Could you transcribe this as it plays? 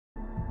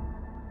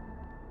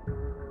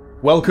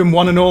Welcome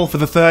one and all for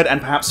the third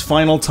and perhaps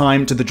final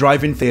time to the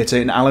drive-in theatre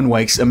in Alan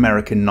Wake's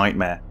American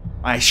Nightmare.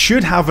 I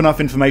should have enough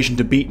information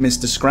to beat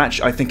Mr.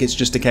 Scratch. I think it's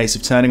just a case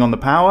of turning on the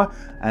power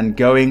and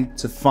going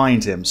to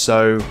find him,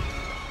 so...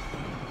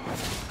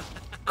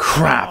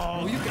 Crap.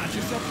 Oh, you got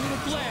yourself a little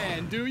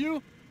plan, do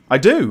you? I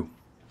do.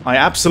 I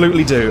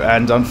absolutely do,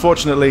 and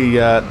unfortunately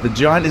the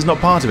giant is not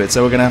part of it,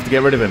 so we're going to have to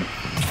get rid of him.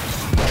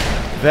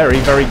 Very,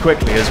 very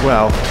quickly as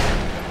well.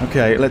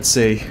 Okay, let's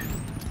see.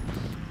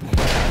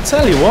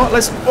 Tell you what,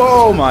 let's...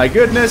 Oh my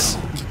goodness!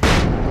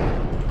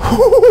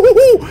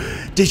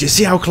 Did you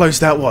see how close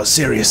that was?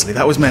 Seriously,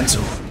 that was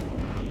mental.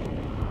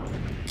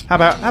 How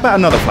about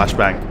another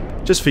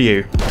flashbang? Just for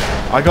you.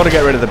 I gotta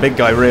get rid of the big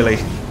guy, really.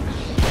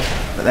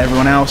 But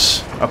everyone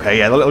else... Okay,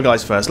 yeah, the little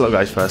guys first,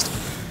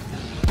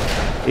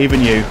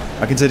 Even you.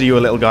 I consider you a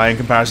little guy in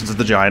comparison to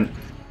the giant.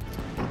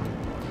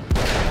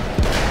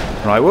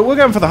 Right, we're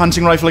going for the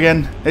hunting rifle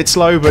again. It's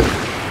slow, but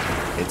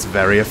it's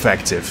very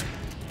effective.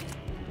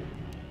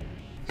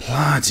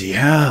 Bloody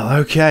hell,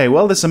 okay.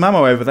 Well, there's some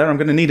ammo over there. I'm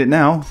going to need it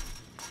now.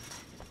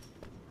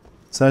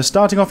 So,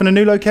 starting off in a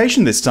new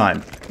location this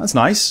time. That's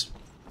nice.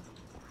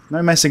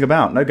 No messing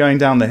about. No going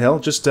down the hill.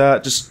 Just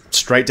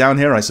straight down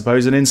here, I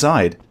suppose, and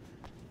inside.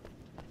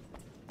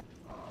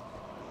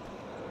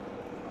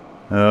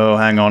 Oh,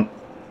 hang on.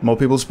 More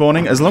people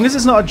spawning. As long as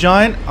it's not a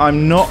giant,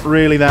 I'm not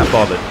really that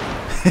bothered.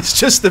 It's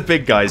just the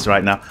big guys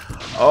right now.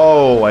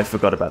 Oh, I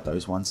forgot about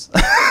those ones.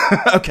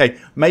 Okay,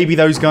 maybe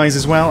those guys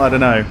as well. I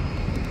don't know.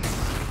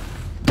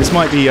 This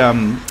might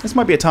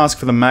be a task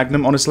for the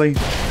Magnum, honestly.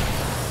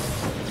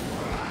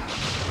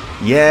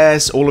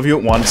 Yes, all of you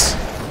at once.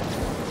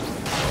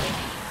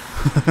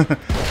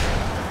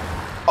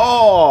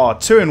 Oh,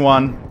 2 in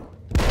 1.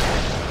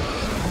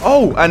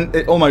 Oh, and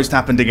it almost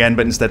happened again,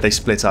 but instead they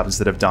split up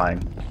instead of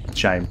dying.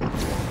 Shame.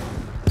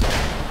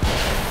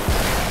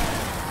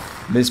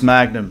 This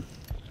Magnum.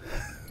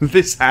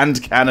 This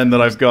hand cannon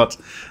that I've got.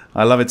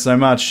 I love it so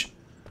much.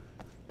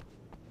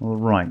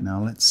 Alright,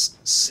 now let's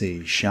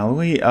see, shall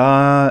we?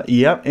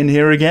 Yep, in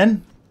here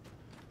again.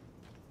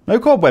 No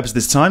cobwebs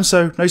this time,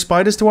 so no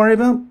spiders to worry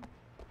about.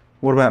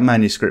 What about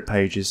manuscript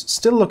pages?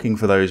 Still looking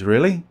for those,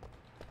 really.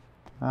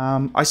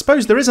 I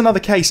suppose there is another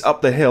case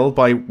up the hill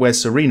by where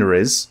Serena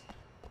is.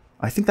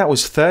 I think that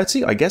was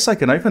 30. I guess I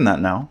can open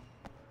that now.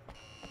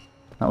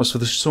 That was for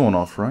the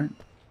sawn-off, right?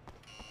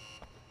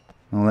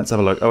 Well, let's have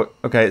a look. Oh,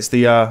 okay, it's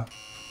the,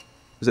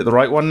 is it the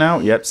right one now?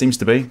 Yep, seems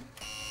to be.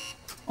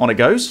 On it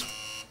goes.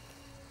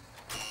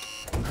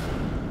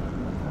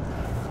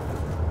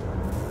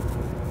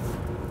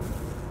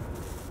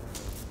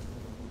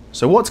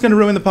 So what's going to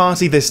ruin the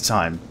party this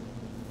time?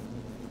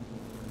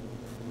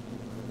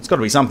 It's got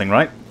to be something,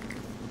 right?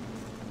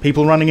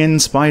 People running in,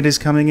 spiders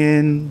coming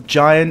in,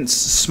 giants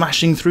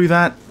smashing through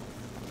that.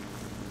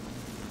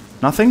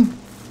 Nothing?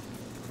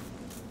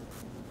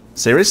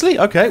 Seriously?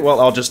 Okay,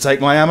 well, I'll just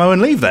take my ammo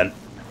and leave then.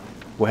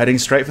 We're heading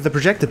straight for the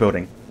projector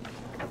building.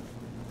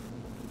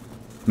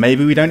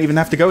 Maybe we don't even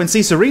have to go and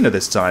see Serena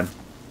this time.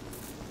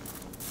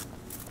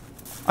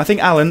 I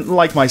think Alan,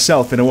 like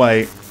myself in a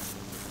way,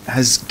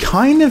 has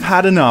kind of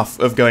had enough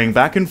of going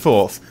back and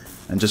forth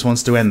and just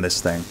wants to end this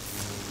thing.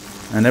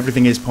 And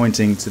everything is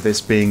pointing to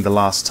this being the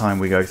last time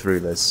we go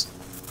through this.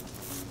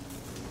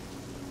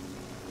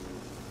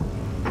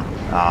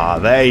 Ah,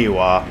 there you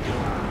are.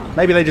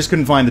 Maybe they just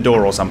couldn't find the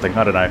door or something,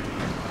 I don't know.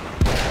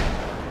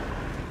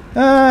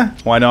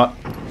 Why not?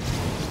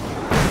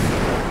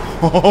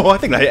 Oh, I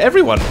think they hit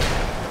everyone.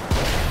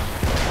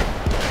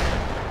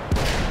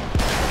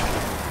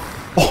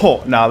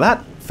 Oh, now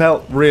that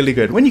felt really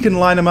good. When you can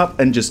line them up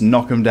and just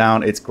knock them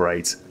down, it's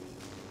great.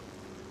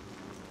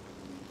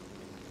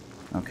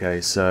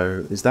 Okay,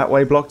 so is that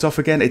way blocked off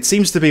again? It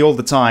seems to be all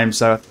the time,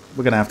 so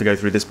we're going to have to go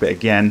through this bit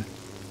again.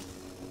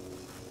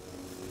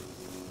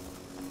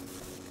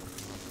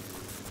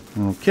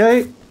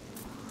 Okay.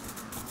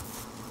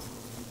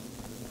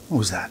 What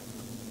was that?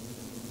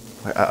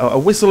 A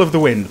whistle of the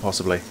wind,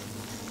 possibly.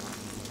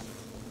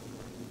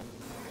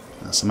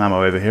 There's some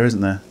ammo over here,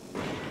 isn't there?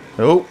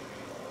 Oh.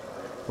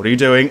 What are you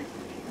doing?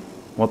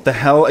 What the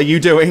hell are you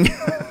doing?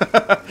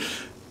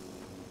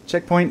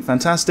 Checkpoint,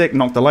 fantastic.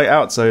 Knocked the light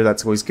out, so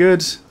that's always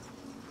good.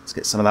 Let's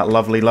get some of that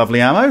lovely,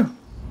 lovely ammo.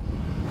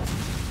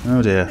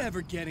 Oh dear.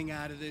 Never getting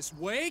out of this,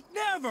 Wake.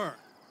 Never.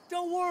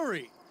 Don't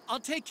worry.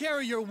 I'll take care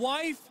of your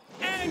wife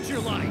and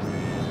your life.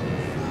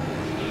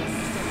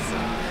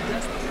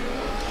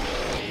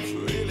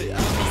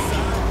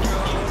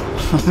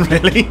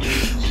 Really?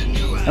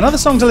 Another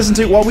song to listen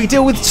to while we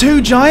deal with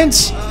 2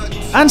 giants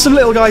and some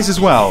little guys as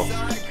well.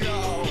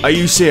 Are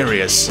you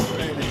serious?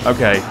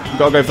 Okay,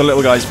 gotta go for the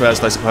little guys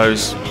first, I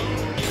suppose.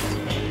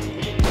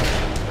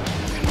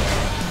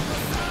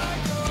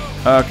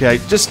 Okay,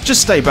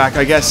 just stay back,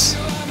 I guess.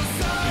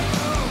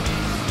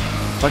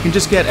 If I can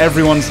just get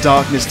everyone's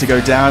darkness to go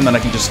down, then I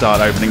can just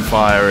start opening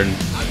fire and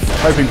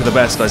hoping for the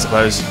best, I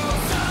suppose.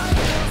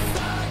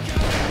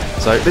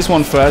 So, this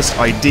one first,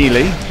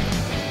 ideally.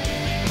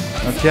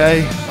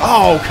 Okay.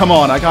 Oh, come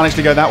on, I can't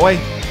actually go that way.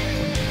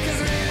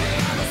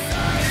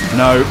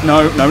 No,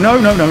 no, no, no,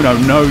 no, no, no,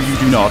 no, you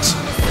do not.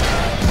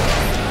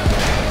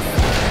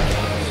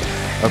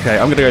 Okay,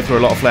 I'm gonna go through a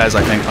lot of flares,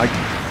 I think.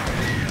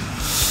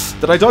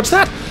 Did I dodge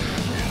that?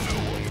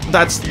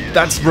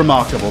 That's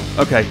remarkable.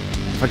 Okay,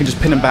 if I can just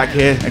pin him back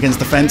here against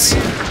the fence.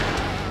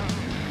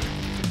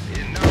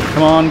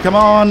 Come on, come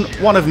on!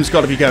 One of them's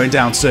got to be going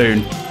down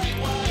soon.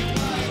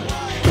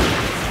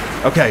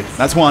 Okay,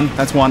 that's one.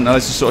 That's one. Now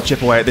let's just sort of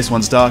chip away at this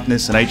one's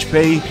darkness and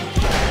HP.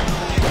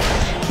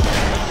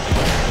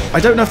 I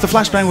don't know if the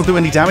flashbang will do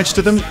any damage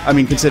to them. I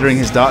mean, considering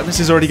his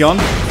darkness is already gone.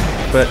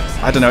 But,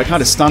 I don't know, it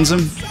kind of stuns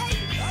him.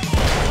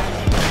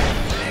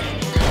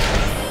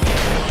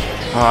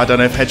 Oh, I don't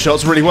know if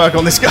headshots really work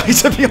on this guy,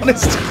 to be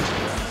honest.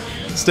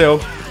 Still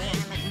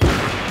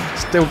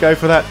go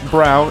for that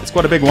brow. It's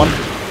quite a big one.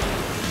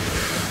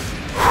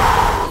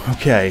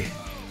 Okay.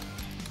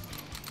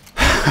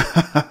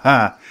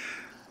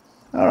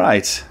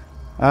 Alright.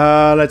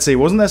 Let's see.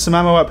 Wasn't there some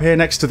ammo up here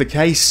next to the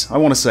case? I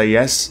want to say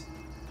yes.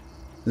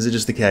 Is it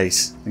just the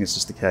case? I think it's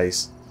just the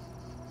case.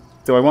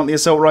 Do I want the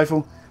assault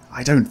rifle?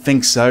 I don't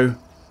think so.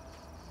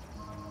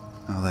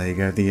 Oh, there you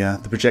go.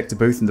 The projector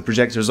booth, and the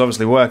projector is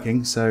obviously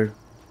working, so...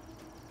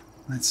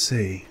 Let's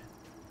see.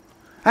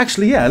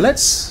 Actually, yeah,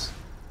 let's...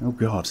 Oh,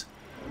 God.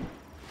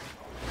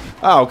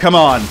 Oh, come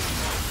on!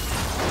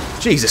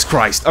 Jesus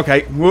Christ.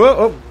 Okay. Whoa,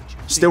 oh,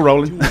 still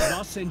rolling.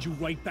 I'll send you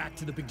right back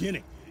to the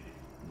beginning.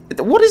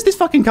 What is this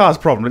fucking car's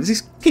problem? It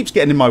just keeps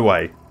getting in my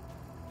way.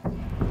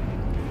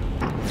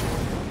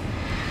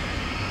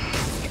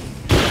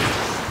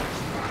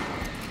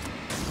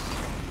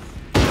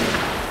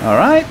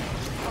 Alright.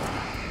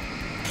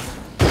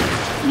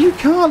 You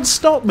can't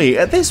stop me.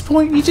 At this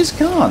point, you just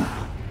can't.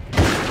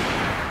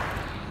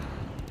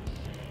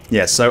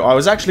 Yes, so I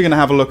was actually going to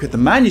have a look at the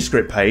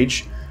manuscript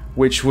page,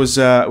 which was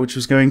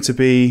going to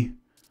be...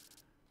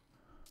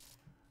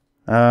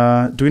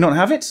 do we not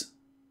have it?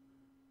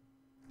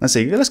 Let's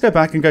see. Let's go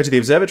back and go to the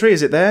observatory.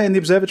 Is it there in the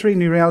observatory?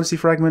 New reality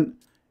fragment.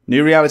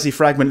 New reality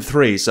fragment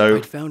 3. So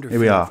I'd found her here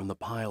we are. from the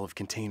pile of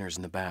containers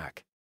in the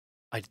back.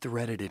 I'd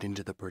threaded it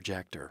into the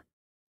projector.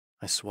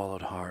 I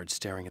swallowed hard,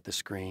 staring at the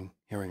screen,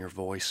 hearing her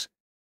voice.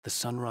 The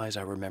sunrise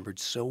I remembered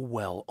so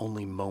well,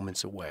 only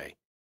moments away.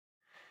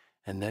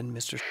 And then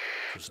Mr.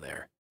 was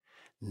there,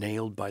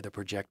 nailed by the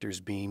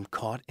projector's beam,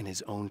 caught in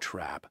his own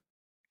trap.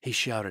 He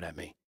shouted at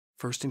me,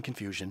 first in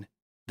confusion,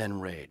 then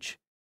rage.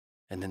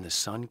 And then the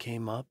sun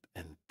came up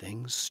and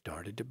things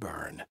started to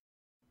burn.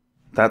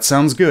 That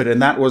sounds good,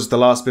 and that was the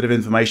last bit of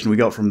information we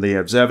got from the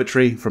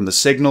observatory, from the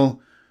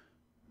signal.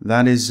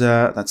 That is,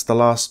 that's the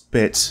last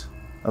bit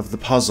of the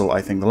puzzle,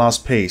 I think, the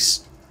last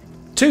piece.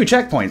 2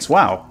 checkpoints,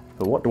 wow.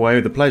 But what do I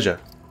owe the pleasure?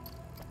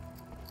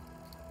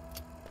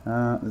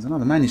 There's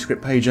another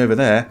manuscript page over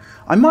there.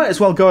 I might as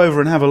well go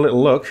over and have a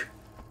little look.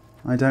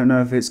 I don't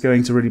know if it's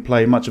going to really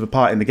play much of a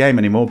part in the game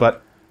anymore,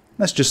 but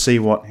let's just see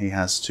what he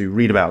has to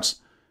read about.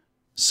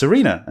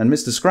 Serena and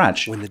Mr.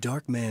 Scratch. When the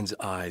dark man's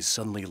eyes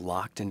suddenly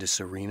locked into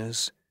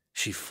Serena's,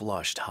 she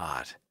flushed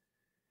hot.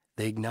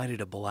 They ignited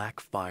a black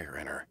fire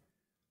in her.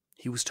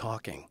 He was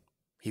talking.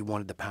 He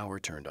wanted the power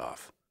turned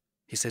off.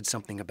 He said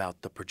something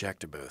about the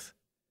projector booth.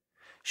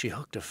 She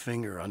hooked a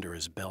finger under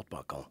his belt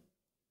buckle.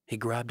 He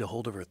grabbed a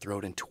hold of her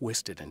throat and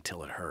twisted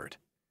until it hurt.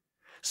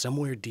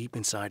 Somewhere deep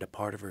inside, a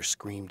part of her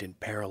screamed in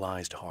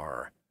paralyzed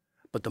horror,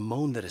 but the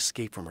moan that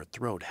escaped from her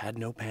throat had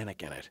no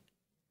panic in it.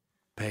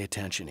 "Pay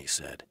attention," he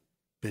said.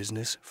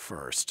 "Business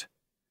first."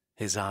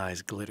 His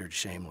eyes glittered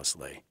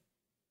shamelessly.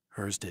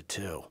 Hers did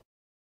too.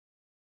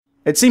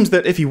 It seems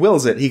that if he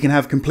wills it, he can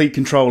have complete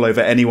control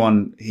over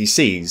anyone he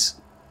sees.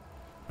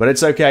 But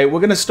it's okay, we're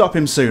going to stop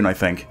him soon, I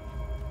think.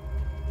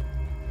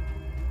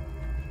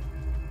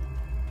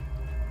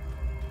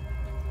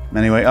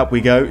 Anyway, up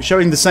we go.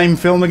 Showing the same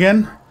film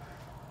again.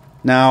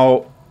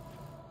 Now...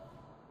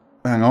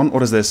 Hang on,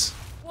 what is this?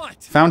 What?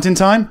 Fountain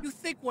time? You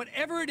think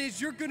whatever it is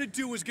you're gonna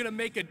do is gonna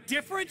make a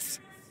difference?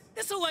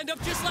 This'll end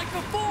up just like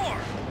before!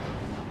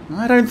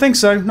 I don't think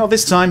so. Not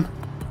this time.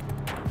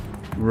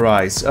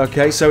 Right,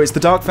 okay, so it's the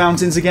Dark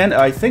Fountains again,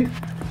 I think.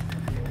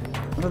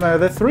 I don't know, are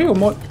there 3 or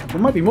more? There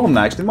might be more than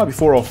that, actually. There might be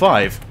 4 or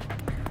 5.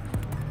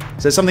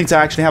 Is there something to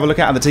actually have a look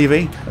at on the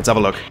TV? Let's have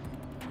a look.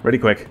 Really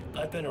quick.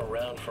 I've been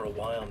around for a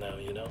while now,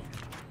 you know?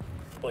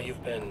 Well,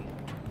 you've been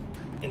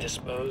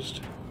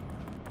indisposed,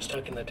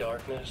 stuck in the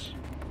darkness.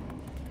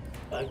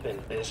 I've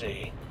been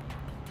busy.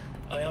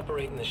 I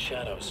operate in the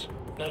shadows.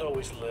 Not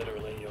always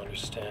literally, you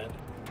understand?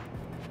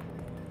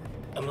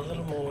 I'm a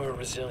little more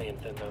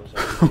resilient than those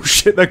others. Oh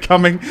shit, they're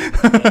coming.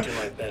 I do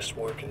my best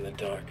work in the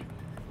dark.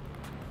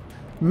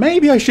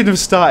 Maybe I should have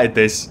started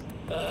this.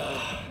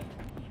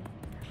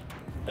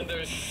 And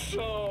there's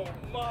so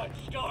much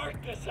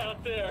darkness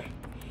out there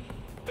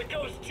that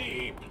goes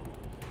deep.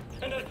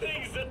 And the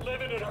things that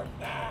live in it are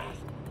fast,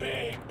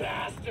 big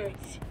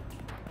bastards.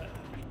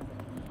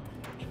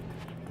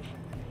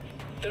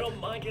 They don't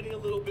mind getting a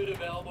little bit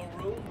of elbow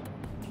room.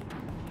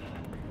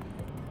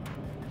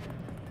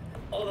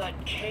 All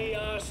that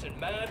chaos and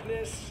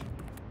madness,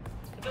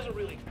 it doesn't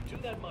really do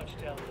that much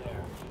down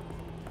there.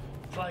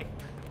 It's like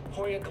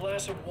pouring a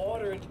glass of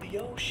water into the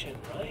ocean,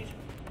 right?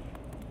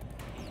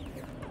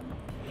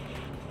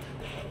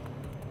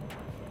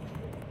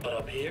 But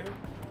up here,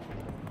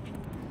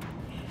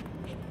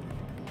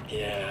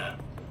 Yeah,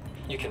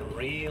 you can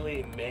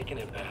really make an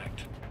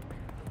impact.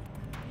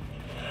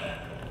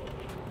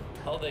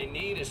 All they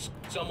need is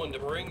someone to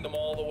bring them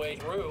all the way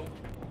through.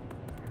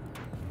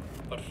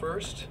 But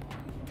first,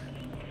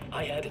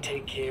 I had to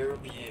take care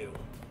of you.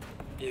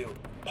 You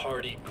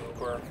party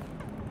pooper.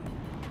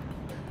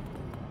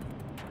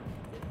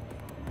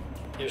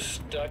 You're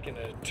stuck in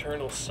an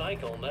eternal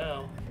cycle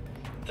now.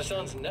 The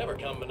sun's never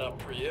coming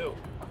up for you.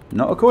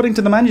 Not according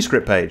to the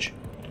manuscript page.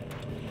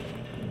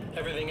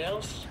 Everything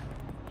else?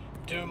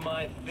 Do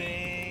my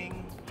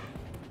thing.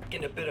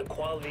 Get a bit of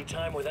quality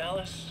time with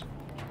Alice.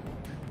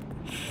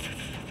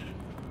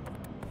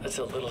 That's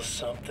a little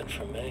something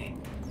for me.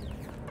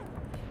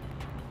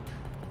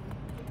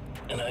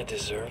 And I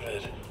deserve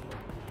it.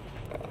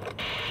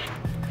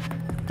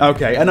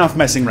 Okay, enough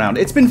messing around.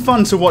 It's been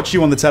fun to watch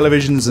you on the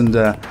televisions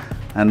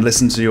and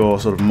listen to your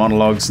sort of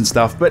monologues and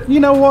stuff, but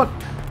you know what?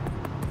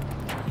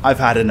 I've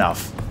had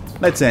enough.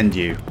 Let's end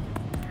you.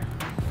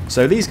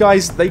 So these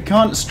guys, they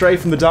can't stray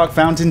from the dark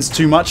fountains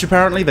too much,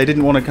 apparently. They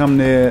didn't want to come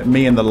near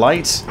me in the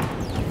light.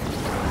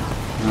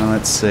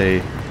 Let's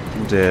see.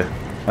 Oh dear.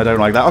 I don't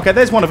like that. Okay,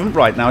 there's one of them.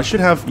 Right, now I should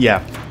have...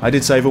 Yeah, I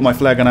did save all my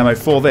flare gun ammo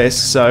for this,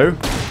 so...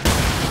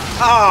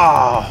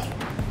 Ah!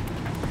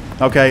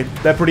 Okay,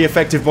 they're pretty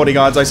effective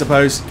bodyguards, I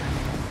suppose.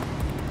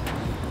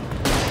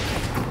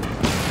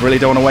 Really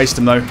don't want to waste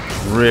them, though.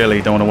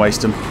 Really don't want to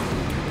waste them.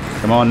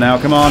 Come on now,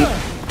 come on.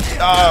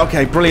 Oh,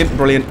 okay, brilliant,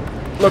 brilliant.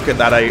 Look at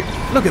that,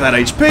 look at that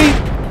HP.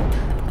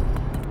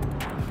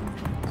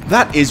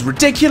 That is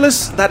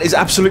ridiculous. That is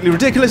absolutely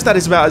ridiculous. That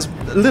is about as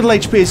little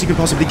HP as you can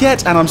possibly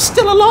get, and I'm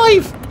still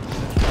alive.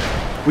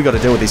 We got to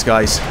deal with these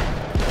guys.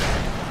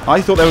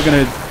 I thought they were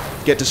going to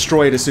get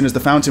destroyed as soon as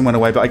the fountain went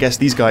away, but I guess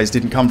these guys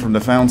didn't come from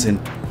the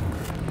fountain.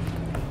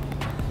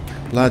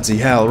 Bloody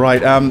hell.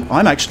 Right, I'm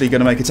actually going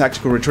to make a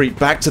tactical retreat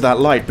back to that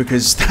light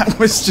because that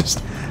was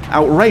just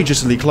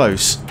outrageously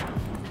close.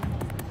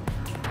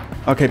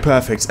 Okay,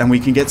 perfect. And we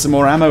can get some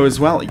more ammo as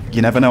well.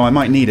 You never know, I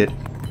might need it.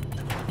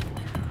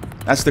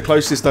 That's the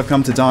closest I've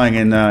come to dying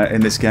in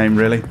this game,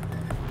 really.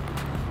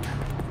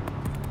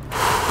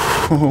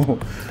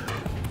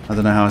 I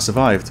don't know how I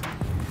survived.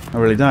 I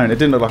really don't. It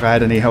didn't look like I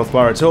had any health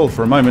bar at all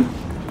for a moment.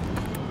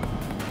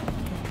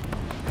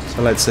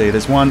 So let's see.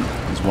 There's one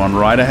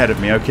right ahead of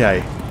me.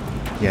 Okay.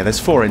 Yeah, there's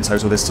 4 in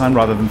total this time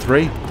rather than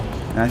 3.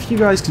 Now, if you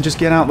guys can just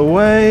get out of the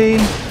way...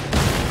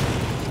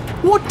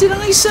 What did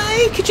I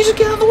say? Could you just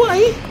get out of the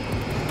way?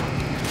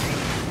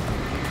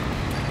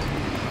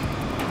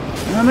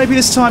 Maybe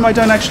this time I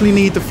don't actually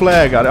need the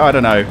flare gun. I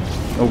don't know.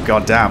 Oh,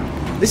 goddamn.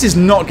 This is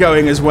not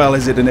going as well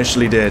as it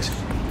initially did.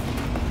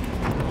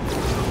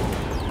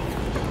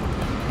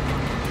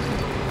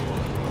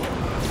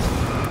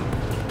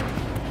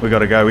 We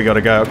gotta go, we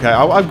gotta go. Okay,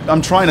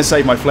 I'm trying to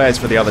save my flares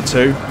for the other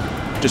 2,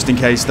 just in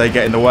case they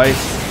get in the way.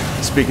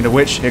 Speaking of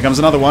which, here comes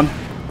another one.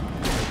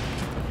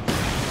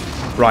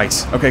 Right,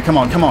 okay, come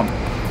on, come on.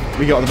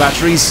 We got the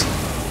batteries.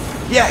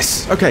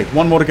 Yes! Okay,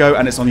 one more to go,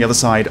 and it's on the other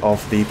side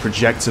of the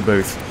projector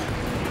booth.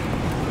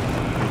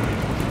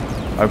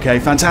 Okay,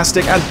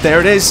 fantastic, and there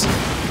it is.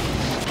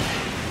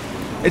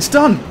 It's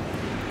done.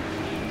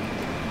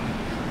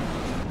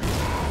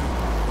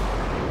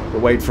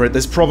 But wait for it,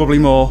 there's probably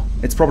more.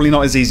 It's probably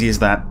not as easy as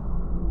that.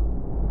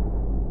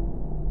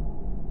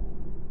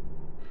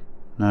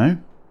 No?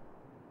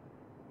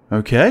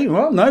 Okay,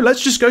 well, no,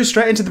 let's just go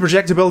straight into the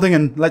projector building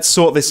and let's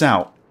sort this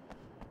out.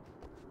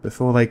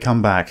 Before they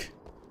come back.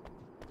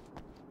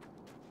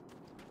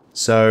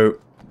 So,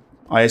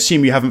 I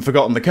assume you haven't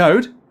forgotten the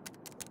code?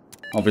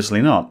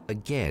 Obviously not.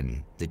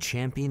 Again, the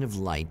champion of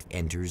light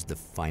enters the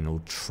final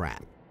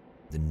trap.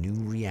 The new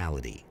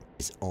reality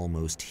is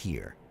almost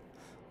here.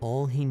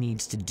 All he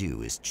needs to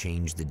do is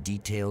change the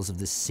details of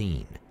the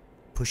scene,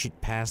 push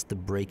it past the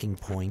breaking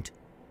point,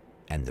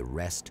 and the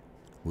rest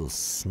will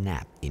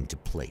snap into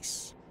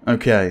place.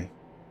 Okay.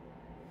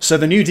 So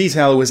the new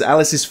detail was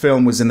Alice's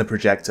film was in the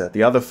projector.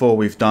 The other 4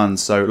 we've done,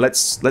 so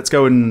let's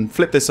go and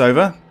flip this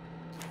over.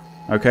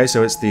 Okay,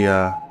 so it's the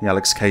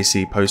Alex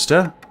Casey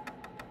poster.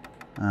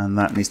 And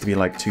that needs to be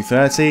like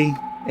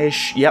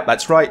 2:30-ish. Yep,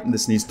 that's right.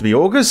 This needs to be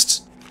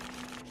August.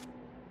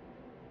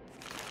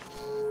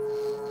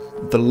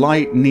 The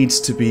light needs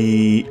to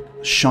be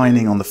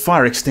shining on the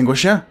fire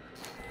extinguisher.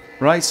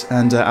 Right,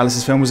 and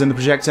Alice's film was in the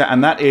projector,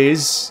 and that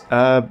is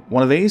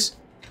one of these.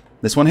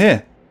 This one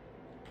here.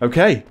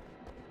 Okay.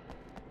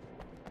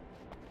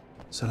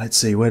 So let's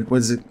see,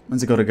 where's it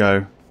got to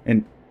go?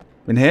 In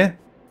here?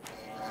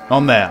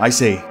 On there, I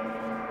see.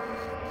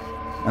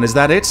 And is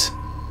that it?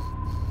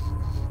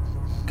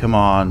 Come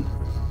on.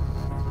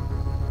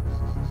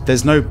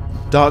 There's no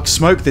dark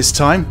smoke this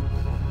time.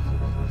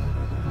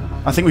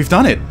 I think we've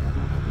done it.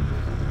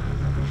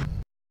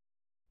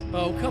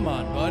 Oh, come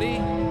on, buddy.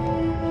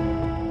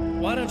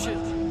 Why don't you...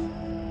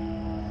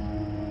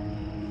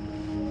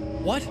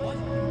 What?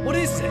 What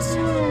is this?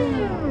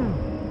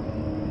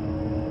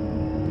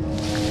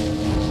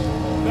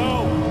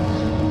 No!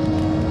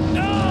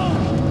 No!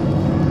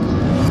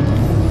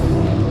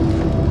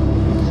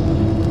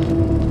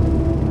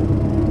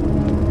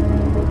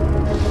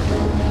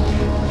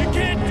 You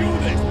can't do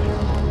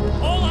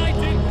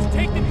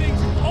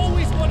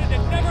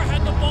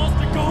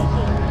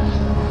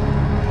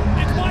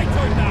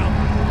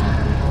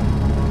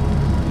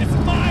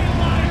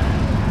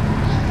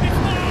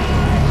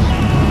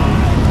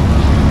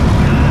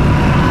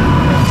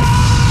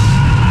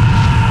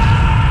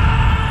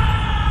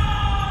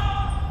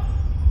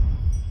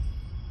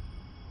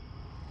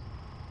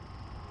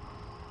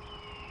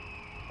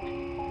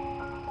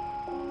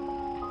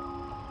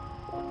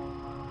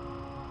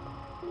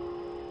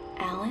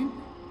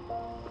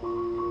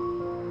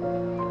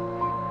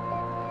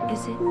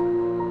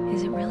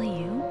Is it really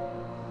you?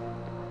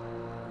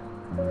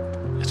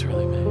 It's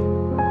really me.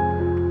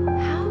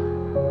 How?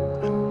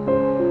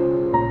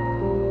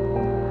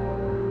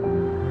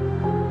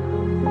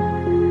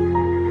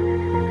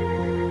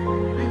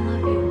 I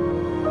love you.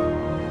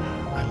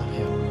 I love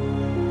you.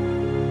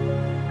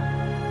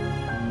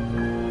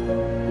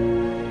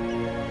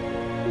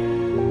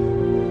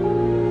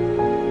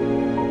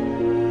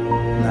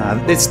 Nah,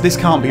 this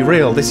can't be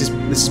real. This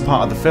is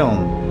part of the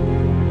film.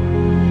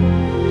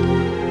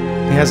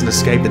 He hasn't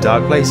escaped the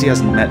dark place. He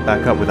hasn't met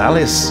back up with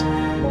Alice.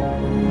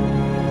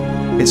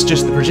 It's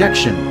just the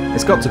projection.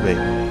 It's got to be.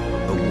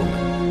 A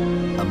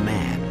woman, a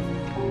man,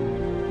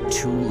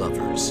 two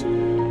lovers,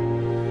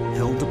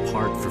 held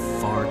apart for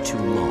far too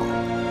long,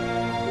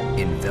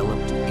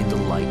 enveloped in the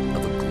light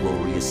of a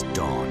glorious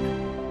dawn.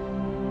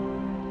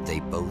 They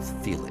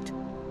both feel it.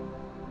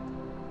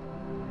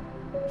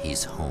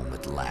 He's home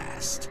at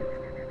last.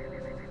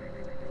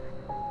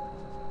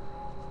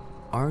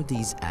 Are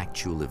these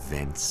actual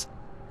events,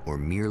 or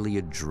merely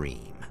a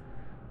dream?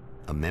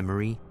 A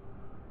memory,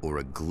 or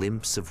a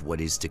glimpse of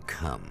what is to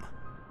come?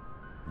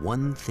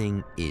 One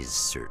thing is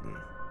certain.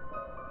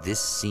 This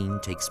scene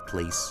takes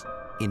place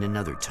in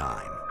another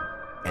time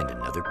and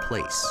another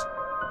place,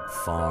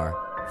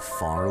 far,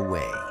 far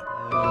away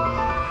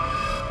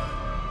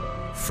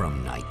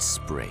from Night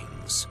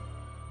Springs.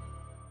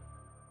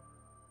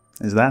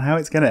 Is that how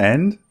it's going to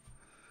end?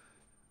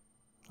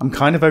 I'm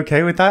kind of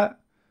okay with that.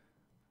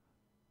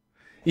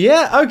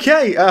 Yeah,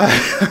 okay.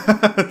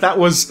 That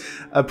was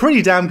a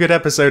pretty damn good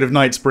episode of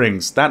Night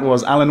Springs. That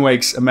was Alan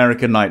Wake's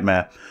American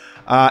Nightmare.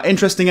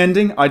 Interesting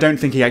ending. I don't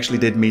think he actually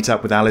did meet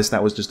up with Alice.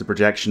 That was just a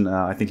projection.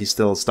 I think he's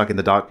still stuck in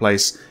the dark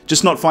place,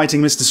 just not fighting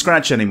Mr.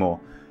 Scratch anymore.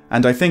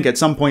 And I think at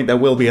some point there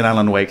will be an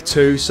Alan Wake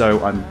 2, so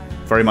I'm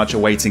very much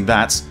awaiting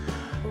that.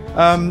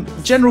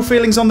 General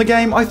feelings on the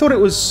game, I thought it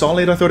was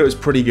solid. I thought it was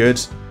pretty good.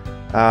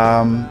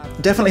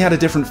 Definitely had a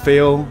different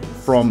feel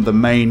from the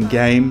main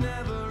game.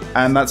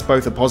 And that's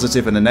both a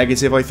positive and a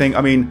negative, I think.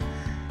 I mean,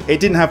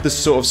 it didn't have the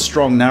sort of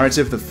strong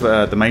narrative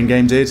that the main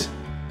game did.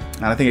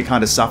 And I think it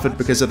kind of suffered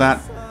because of that.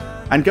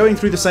 And going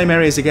through the same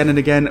areas again and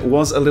again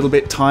was a little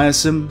bit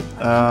tiresome.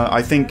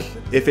 I think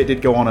if it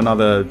did go on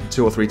another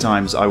 2 or 3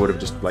 times, I would have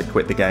just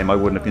quit the game. I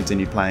wouldn't have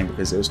continued playing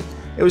because it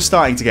was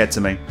starting to get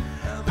to me.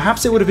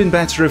 Perhaps it would have been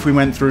better if we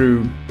went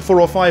through 4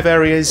 or 5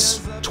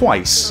 areas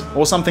twice,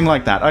 or something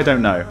like that. I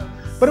don't know.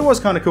 But it was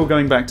kind of cool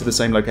going back to the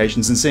same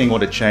locations and seeing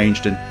what had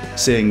changed and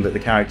seeing that the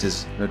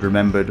characters had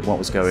remembered what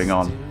was going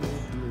on.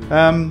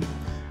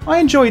 I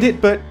enjoyed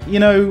it, but, you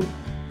know,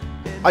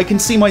 I can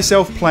see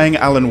myself playing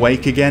Alan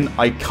Wake again.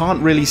 I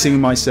can't really see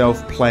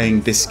myself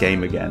playing this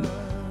game again.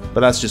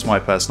 But that's just my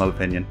personal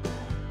opinion.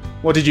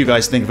 What did you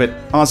guys think of it?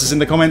 Answers in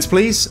the comments,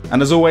 please.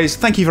 And as always,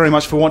 thank you very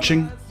much for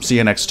watching. See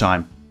you next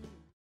time.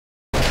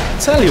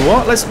 Tell you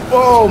what, let's...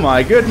 Oh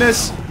my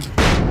goodness!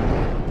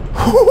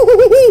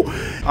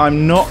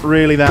 I'm not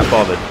really that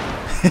bothered.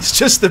 It's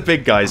just the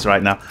big guys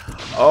right now.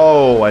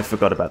 Oh, I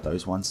forgot about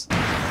those ones.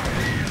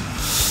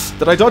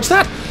 Did I dodge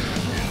that?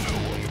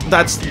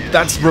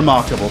 That's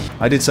remarkable.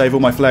 I did save all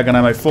my flare gun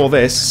ammo for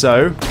this,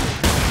 so...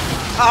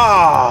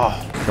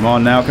 Ah! Oh, come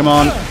on now, come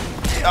on.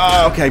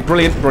 Oh, okay,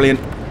 brilliant, brilliant.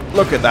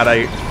 Look at that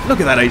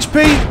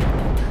HP.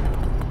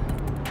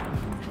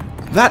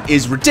 That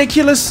is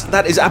ridiculous.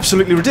 That is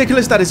absolutely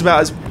ridiculous. That is about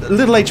as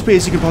little HP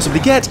as you can possibly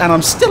get, and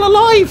I'm still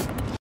alive.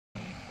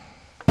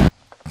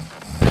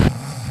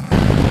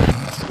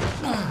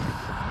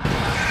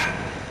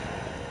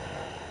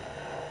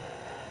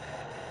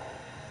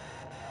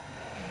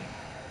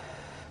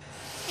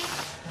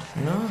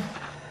 No?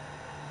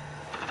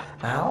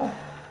 Al?